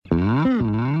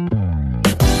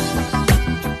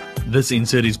This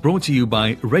insert is brought to you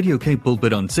by Radio Cape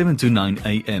Pulpit on 7 to 9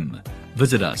 a.m.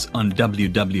 Visit us on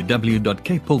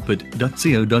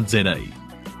www.capepulpit.co.za.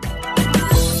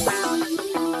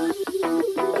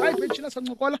 Right, wetshila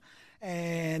sancokola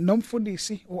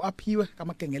nomfundisi uAphiwe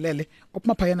kaMagengelele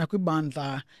ophumaphayana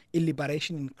kwibandla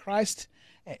iLiberation in Christ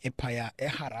ephaya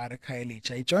eHarare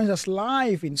Khayelitsha. He joins us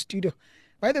live in studio.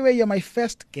 By the way, you're my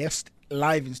first guest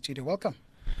live in studio. Welcome.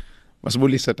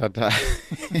 Masibulisa tata.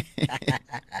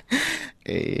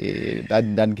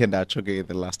 Ndandikhe ndatsho ke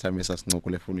the last time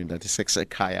esasincokola efowunini ndathi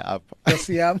sekusekhaya apha.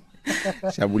 Siyam.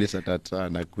 Siyabulisa tata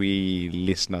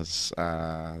nakwi-listeners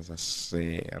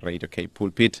zase-Radio Cape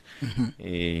Pulpit.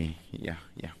 Yeah.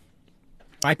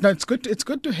 Right, no, it's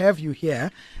good to have you here.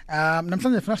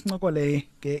 Namhlanje funa sincokole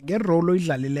ngerole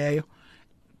oyidlalileyo,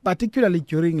 particularly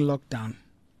during lockdown.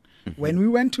 When we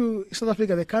went to South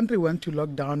Africa, the country went to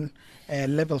lockdown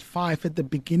level 5 at the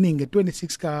beginning,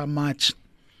 26th March.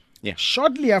 Yeah.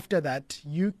 Shortly after that,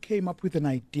 you came up with an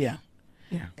idea.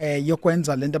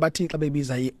 Yokwenza lento abathi xa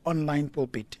bebiza i-online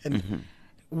pulpit. And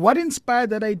what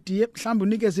inspired that idea? Mhlawumbe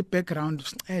unikeze i-background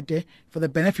for the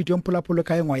benefit yomphulaphula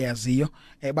ekhaya engayaziyo.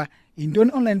 Ba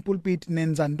intoni online pulpit,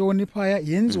 nenza ntoni phaya,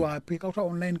 yenziwa phi xa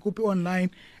online, kuphi online,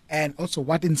 and also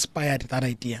what inspired that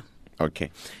idea?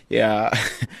 Okay. Yeah.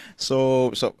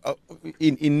 So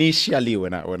initially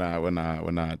when I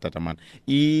Tataman,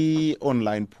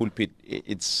 online pulpit,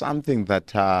 it's something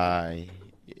that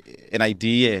an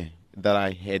idea that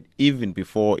I had even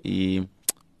before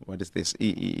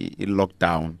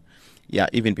lockdown. Yeah,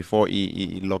 even before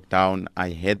lockdown, I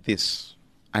had this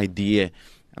idea.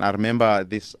 And I remember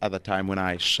this other time when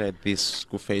I shared this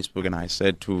to Facebook, and I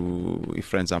said to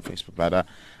friends on Facebook that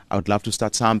I would love to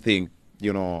start something,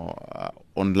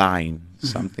 online,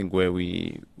 something where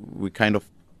we kind of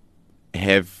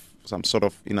have some sort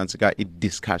of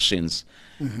discussions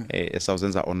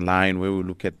online, where we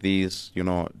look at these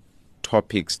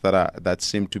topics that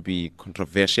seem to be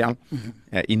controversial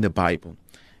in the Bible,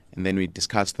 and then we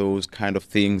discuss those kind of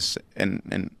things.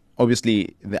 And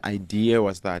obviously the idea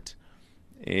was that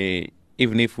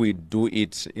even if we do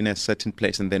it in a certain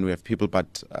place and then we have people,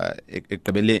 but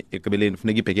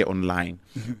online,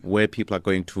 where people are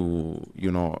going to,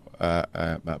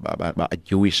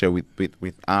 Jewish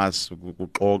with us,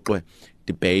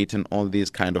 debate and all these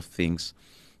kind of things.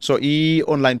 So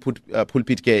online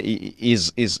pulpit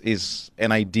is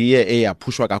an idea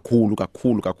pushwa kakhulu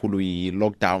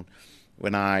lockdown,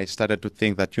 when I started to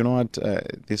think that,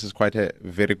 this is quite a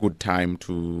very good time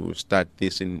to start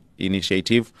this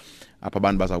initiative. But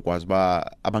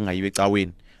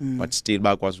still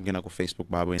bakwazi ukungena ku Facebook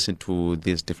listen to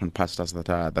these different pastors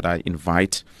that I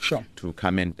invite to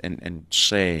come and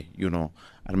share.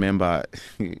 I remember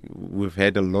we've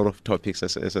had a lot of topics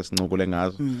as sinqobule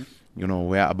ngazo,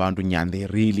 where abantu nyande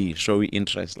really show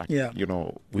interest, like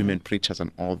women preachers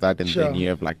and all that, and then you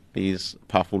have like these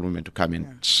powerful women to come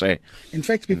and share. In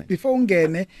fact, before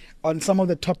ngene on some of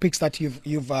the topics that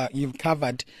you've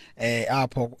covered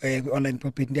online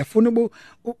pulpit, ndiyafuna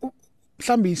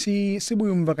mhlambi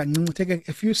sibuye umva kancinci, take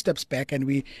a few steps back, and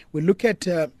we look at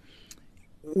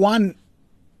one,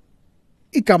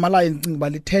 igama layo ndicinga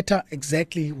lithetha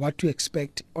exactly what to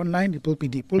expect online.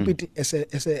 Pulpit as a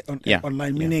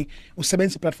online, meaning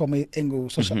usebenzisa platform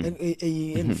engu social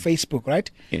in Facebook,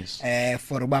 right? Yes.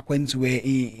 For uba kwenziwe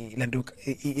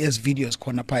as videos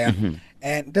khona phaya.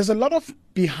 And there's a lot of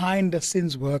behind the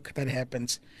scenes work that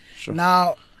happens.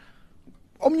 Now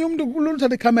omnye umuntu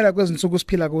uluthatha ikamera kwezi ntsuku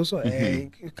siphila kuzo,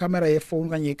 ikamera yefone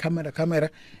kanye ikamera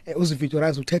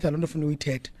uzivideorize uthetha lonto ufuna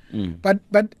uyithetha.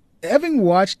 But having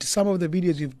watched some of the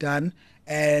videos you've done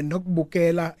and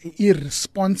nokubukela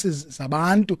i-responses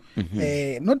zabantu,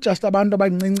 not just abantu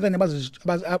abancinci kanye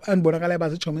anibonakala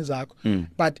bazichomi zakho,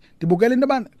 but ndibukela into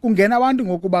abantu kungena abantu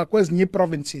ngokuba kwezinye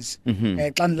provinces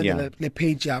xa ndilandela le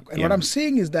page yakho, and what I'm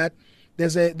seeing is that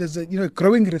there's a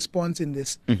growing response in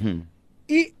this.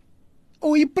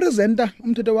 Presenter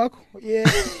umthetho wakho yeah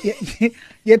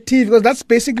TV, because that's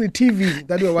basically TV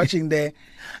that we're watching there,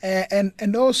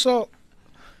 and also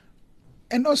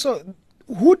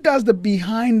who does the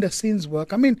behind the scenes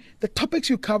work? I mean, the topics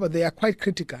you cover, they are quite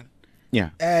critical. Yeah.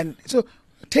 And so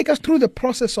take us through the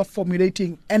process of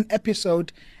formulating an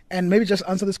episode, and maybe just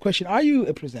answer this question: are you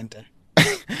a presenter?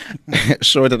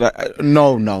 Sure.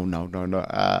 No.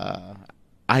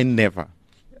 I never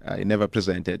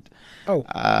presented.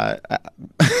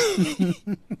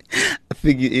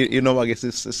 think you know, I guess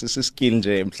it's a skill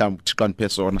nje mhlawumbe uthi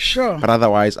persona. Sure. But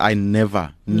otherwise, I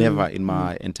never in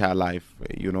my entire life,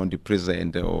 you know, in the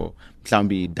present or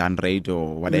mhlawumbe done radio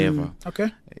or whatever.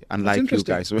 Okay. Unlike you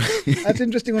guys. That's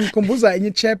interesting. Ungikhumbuza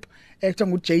enye chap ekuthiwa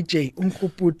ngu-JJ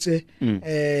uMkhuputse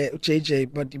JJ,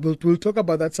 but we'll talk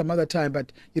about that some other time.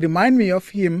 But you remind me of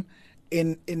him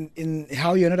in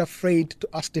how you're not afraid to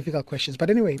ask difficult questions. But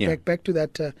anyway, back to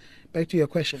that. Back to your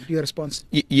question, to your response.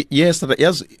 Yes.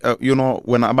 You know,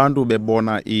 when abantu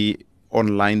bebona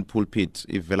online pulpit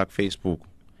ivela ku Facebook,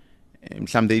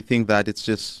 they think that it's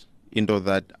just into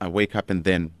that I wake up and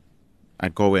then I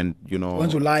go and, you know,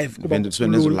 when it's live, you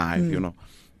know,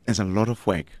 there's a lot of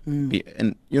work.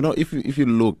 And you know, if you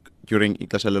look during the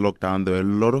lockdown, there were a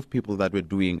lot of people that were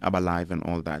doing Aba Live and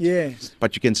all that. Yes.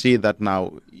 But you can see that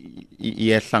now, because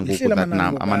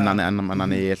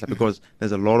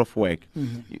there's a lot of work.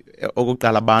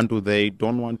 They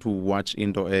don't want to watch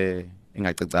into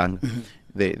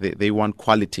they want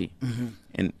quality.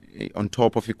 And on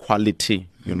top of equality,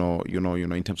 you know,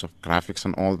 in terms of graphics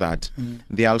and all that,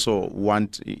 they also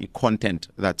want content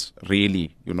that's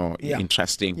really, you know,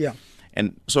 interesting. Yeah.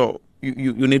 And so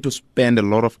you need to spend a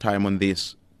lot of time on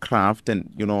this craft and,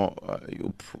 you know,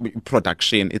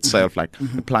 production itself, like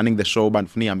planning the show.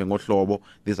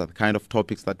 These are the kind of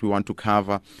topics that we want to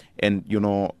cover, and, you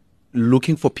know,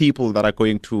 looking for people that are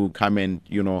going to come and,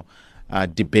 you know,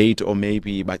 debate, or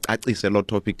maybe, but at least a lot of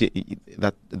topic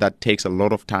that takes a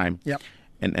lot of time. Yep.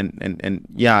 And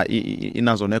yeah,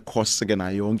 inazone costs again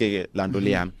yonke lanto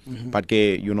leyana, but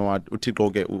ke, you know what,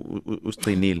 uThixo ke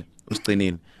usiqinile,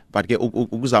 but ke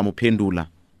ukuzama uphendula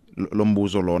lo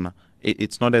mbuzo lona,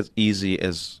 it's not as easy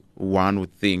as one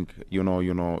would think. You know,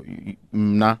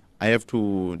 mna I have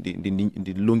to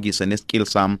dilungisa neskill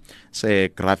some say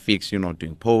graphics, you know,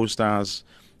 doing posters,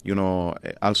 you know,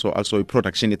 also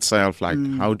production itself, like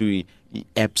how do we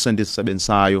apps and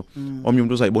disebenzayo omnye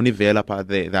umuntu uzayibona ivela pha.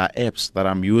 There are apps that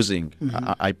I'm using.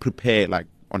 I prepare like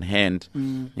on hand,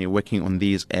 working on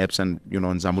these apps, and, you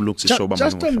know, just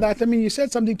on that, I mean, you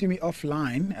said something to me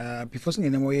offline before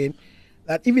singing emoyeni,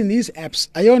 that even these apps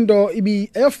ayondo ibi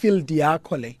field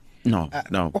yakho le. No.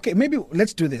 Okay, maybe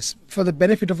let's do this for the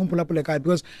benefit of Umphulaphulekayo,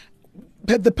 because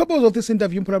the purpose of this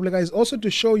interview is also to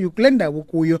show you klenda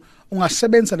ukuyo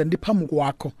ungasebenza le ndiphamu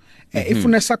kwakho. If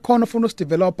unesakhono ufuna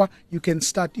usideveloper, you can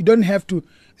start. You don't have to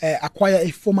acquire a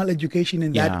formal education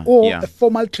in that, or a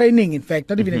formal training, in fact,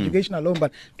 not even education alone,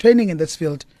 but training in this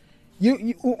field.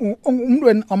 You're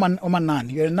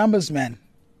a numbers man.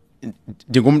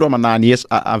 Yes,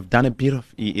 I've done a bit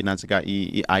of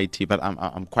IT, but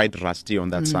I'm quite rusty on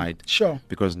that side. Sure.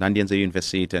 Because Nandian's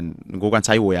university and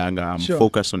I'm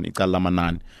focused on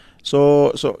Ikalamanani.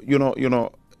 So you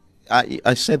know,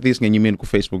 I said this in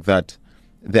Facebook that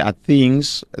there are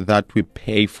things that we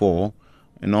pay for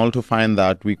in order to find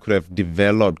that we could have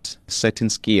developed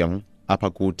certain skill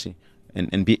apakuti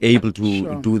and be able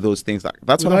to do those things.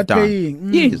 That's what I've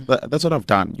done. Yes, that's what I've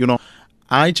done. You know,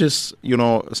 I just, you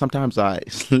know, sometimes I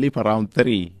sleep around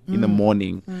 3 in the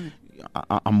morning.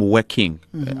 I'm working.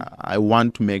 I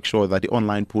want to make sure that the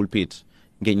online pulpit,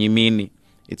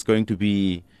 it's going to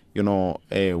be, you know,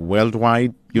 a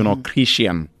worldwide, you know,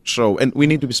 Christian show. And we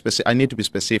need to be specific. I need to be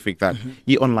specific that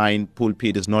the online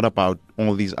pulpit is not about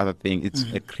all these other things. It's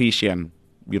a Christian,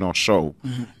 you know, show.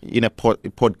 In a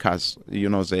podcast, you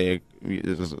know,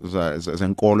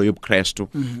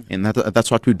 and that's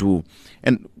what we do.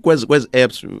 And where's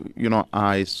apps, you know,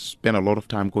 I spend a lot of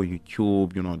time going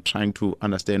YouTube, you know, trying to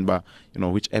understand, but, you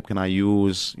know, which app can I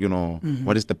use, you know,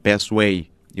 what is the best way,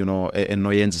 you know,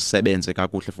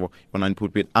 for online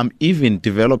pulpit. I'm even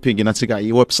developing a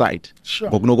website. Sure.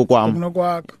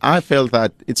 I felt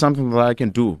that it's something that I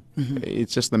can do.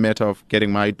 It's just a matter of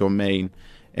getting my domain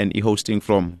and hosting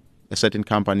from a certain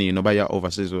company, you know, by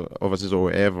overseas or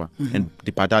wherever, and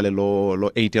the padale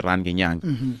lo 80 rand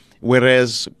ngenyanga.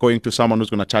 Whereas going to someone who's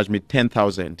going to charge me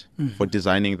 10,000 for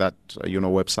designing that, you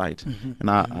know, website, and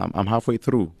I'm halfway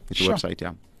through the website.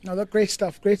 Yeah. No, that's great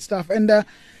stuff. And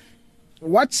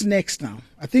what's next now?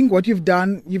 I think what you've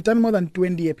done more than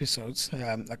 20 episodes,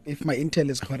 like if my intel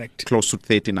is correct. Close to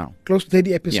 30 now. Close to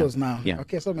 30 episodes now. Yeah.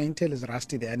 Okay, so my intel is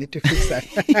rusty there. I need to fix that.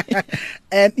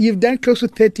 And you've done close to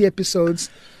 30 episodes.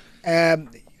 I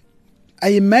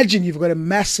imagine you've got a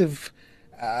massive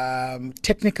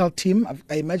technical team.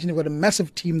 I imagine you've got a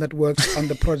massive team that works on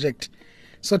the project.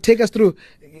 So take us through,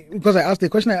 because I asked the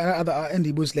question,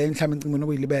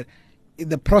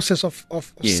 the process of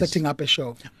setting up a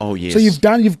show. Oh yes. So you've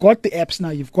got the apps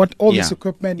now, you've got all this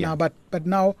equipment now, but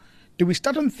now, do we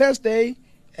start on Thursday?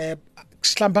 We're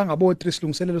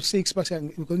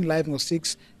going live on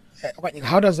 6.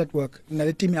 How does that work?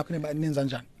 Nale team yakho nenza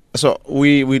njani? So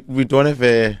we don't have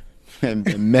a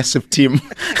massive team.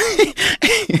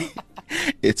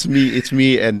 It's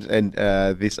me and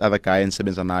this other guy in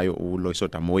Sebenzanayo, Loiso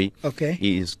Tamoy. Okay.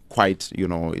 He is quite,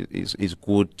 is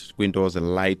good windows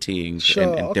and lighting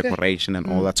and decoration and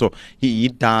all that. So he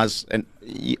does, and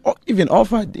he even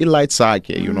offered a light sack,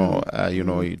 he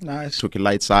Nice. took a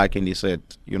light sack and he said,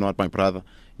 you know what, my brother,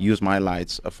 use my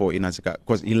lights for Inansika,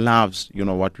 because he loves,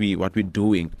 what we're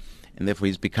doing, and therefore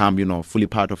he's become, fully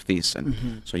part of this.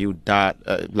 And so he would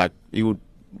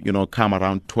come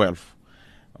around 12.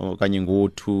 Or can you go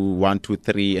to 1, 2,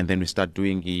 3, and then we start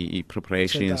doing the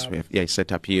preparations. We have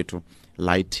set up here to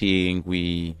lighting.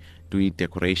 We do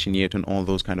decoration yet and all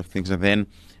those kind of things. And then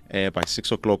by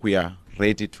 6 o'clock we are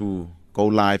ready to go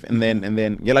live. And then I'm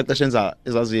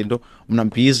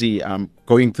busy. I'm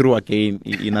going through again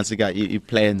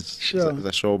plans. Sure.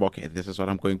 The show. Okay, this is what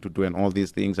I'm going to do and all these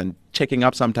things, and checking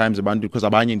up sometimes about because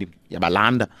abanye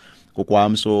yabalanda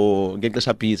kokwam, so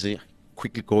get busy.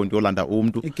 Quickly go and Yolanda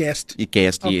A guest. Okay.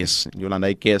 Yes. Yolanda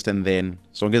a guest, and then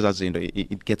so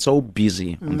it gets so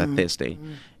busy on that Thursday.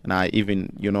 And I even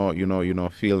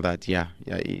feel that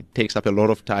it takes up a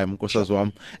lot of time. I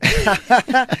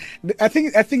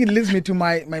think it leads me to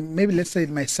my maybe let's say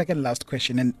my second last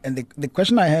question, and the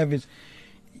question I have is,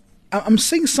 I'm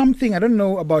seeing something. I don't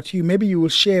know about you. Maybe you will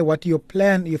share what your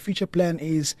future plan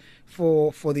is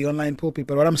for the online pulpit.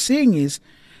 But what I'm seeing is,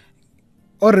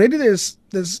 already there's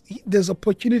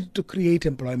opportunity to create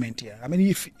employment here. I mean,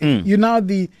 if you're now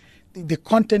the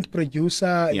content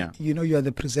producer, you're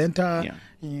the presenter,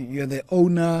 you're the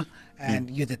owner, and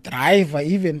you're the driver.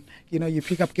 Even you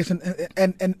pick up guests,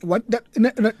 and what that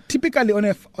typically on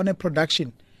a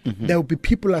production, there will be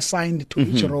people assigned to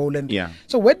each role. And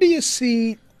so, where do you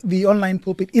see the online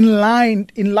pulpit in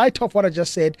light of what I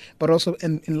just said, but also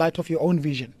in light of your own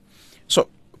vision? So.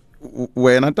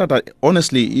 When I thought,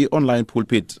 honestly, online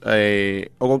pulpit, I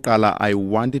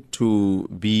wanted to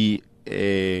be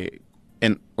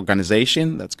an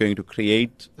organization that's going to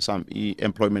create some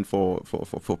employment for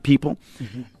people,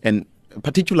 and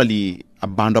particularly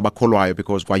abantu abakholwayo,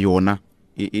 because kwayona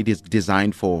it is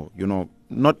designed for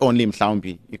not only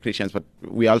mhlawumbi Christians, but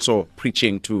we also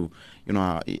preaching to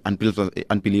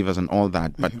unbelievers and all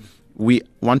that, but we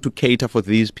want to cater for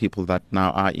these people that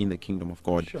now are in the kingdom of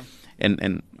God. Sure.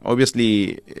 And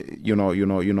obviously,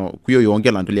 kuyo yonke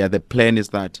lanto leya, the plan is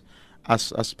that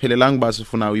asiphelelanga uba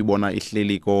sifuna uyibona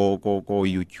ihleli ko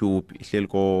YouTube, ihleli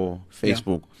ko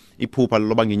Facebook. Iphupha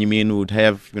loba ngenye imini would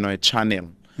have a channel,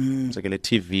 sekele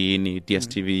TV ni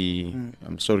DSTV.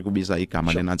 I'm sorry kubiza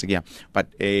igama lenantsi, but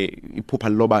iphupha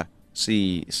loba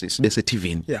sibe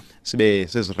se-TV, sibe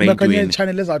seziradiweni,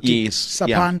 channel ezawuthi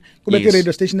saphana kube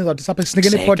radio station ezawuthi sapha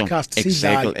sinikene podcast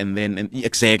exactly. And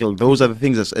exactly, those are the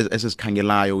things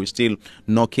esisikhangelayo. We still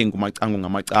knocking kumacango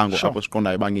ngamacango apho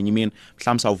siqondayo uba ngenye imini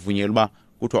mhlawumbi sawuvunyela uba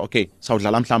kuthiwa okay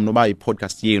sawudlala mhlawumbi noba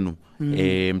i-podcast yenu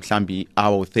mhlawumbi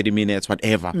hour 30 minutes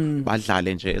whatever,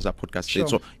 badlale nje as a podcast.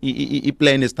 So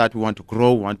i-plan is that we want to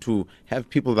grow, want to have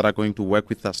people that are going to work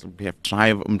with us. We have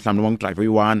mhlawumbi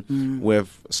driver one, we have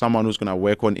someone who's going to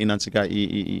work on Inansika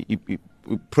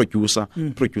producer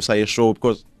a show,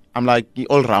 because I'm like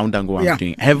all round and I'm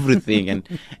doing everything, and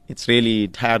it's really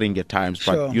tiring at times.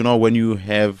 But when you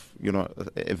have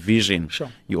a vision,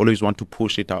 you always want to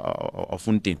push it off.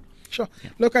 Sure. Yeah.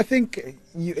 Look, I think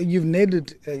you've nailed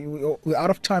it. We're out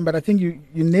of time, but I think you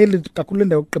nailed it.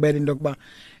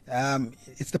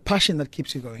 It's the passion that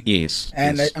keeps you going. Yes.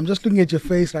 And yes. I'm just looking at your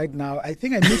face right now. I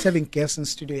think I miss having guests in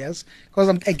studio, yes,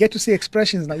 because I get to see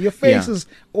expressions now. Your face is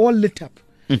all lit up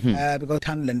because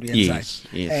Tanland inside.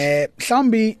 Yes.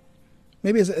 Shambi,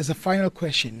 maybe as a final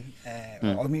question,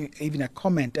 or maybe even a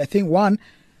comment. I think one,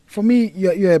 for me,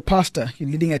 you're a pastor. You're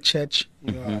leading a church.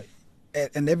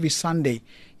 And every Sunday,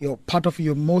 part of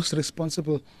your most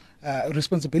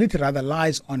responsibility rather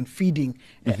lies on feeding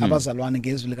abazalwane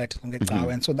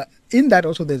ngezulu. And so that in that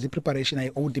also there's a preparation, I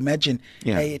would imagine.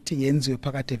 But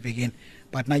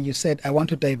now you said I want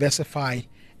to diversify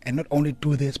and not only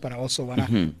do this, but I also want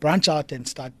to branch out and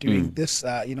start doing this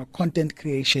content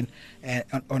creation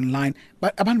online.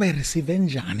 But abantu bayirecieve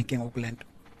njani ke ngokulento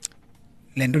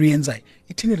lento yenzayo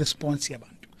ithini response yabantu?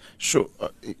 Sure,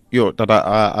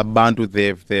 abantu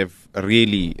they've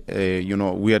really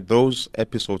we had those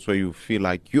episodes where you feel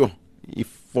like if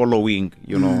following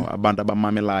abantu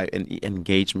abamamelayo and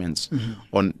engagements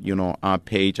on our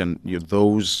page and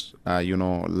those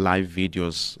live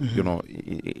videos,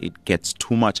 it gets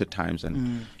too much at times,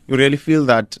 and you really feel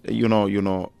that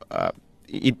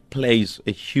it plays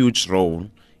a huge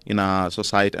role in our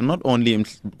society, and not only in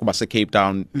Cape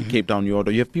Town, Cape Town,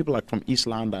 Yodo. You have people like from East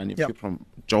London, and you have people from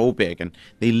Joburg, and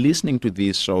they're listening to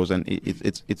these shows, and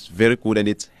it's very good, and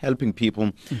it's helping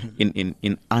people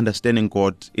in understanding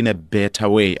God in a better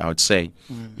way, I would say.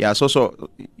 Yeah, so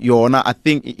Yona, I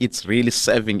think it's really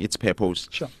serving its purpose.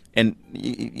 Sure. And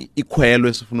ikwelo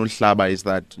esifuna uhlaba is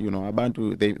that,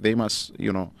 abantu they must,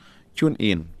 tune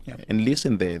in and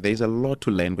listen there. There's a lot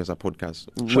to learn with a podcast.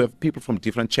 Sure. We have people from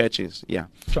different churches. Yeah.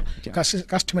 Sure.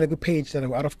 Kasithumele ku-page that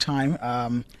we're out of time.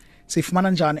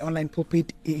 Sifumana njani online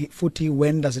pulpit futhi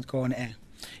when does it go on air?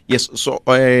 Yes, so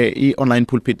online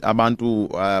pulpit abantu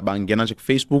bangena nje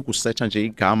ku-Facebook usearcha nje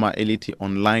igama elithi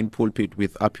online pulpit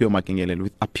with Aphiwe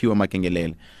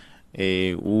Makengelele.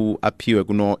 U-Aphiwe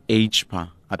kuno H pa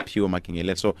Aphiwe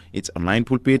Makengelele. So it's online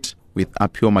pulpit with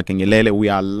Aphiwe Makengelele. We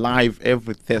are live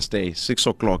every Thursday 6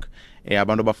 o'clock.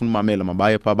 Abantu bafuna umamela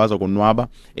mabaye pha bazokonwaba.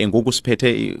 Ngoku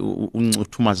siphethe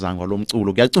uNcuthumazangwa lo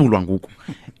mculo kuyaculwa ngoku.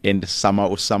 And sama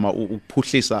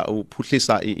uphuhlisa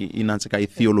inantsika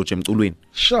itheology emculweni.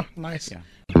 Sure, nice. Yeah.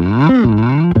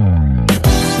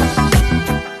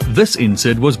 This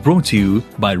insert was brought to you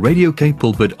by Radio Cape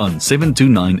Pulpit on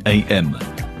 729 AM.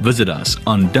 Visit us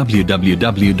on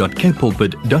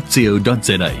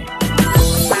www.capepulpit.co.za.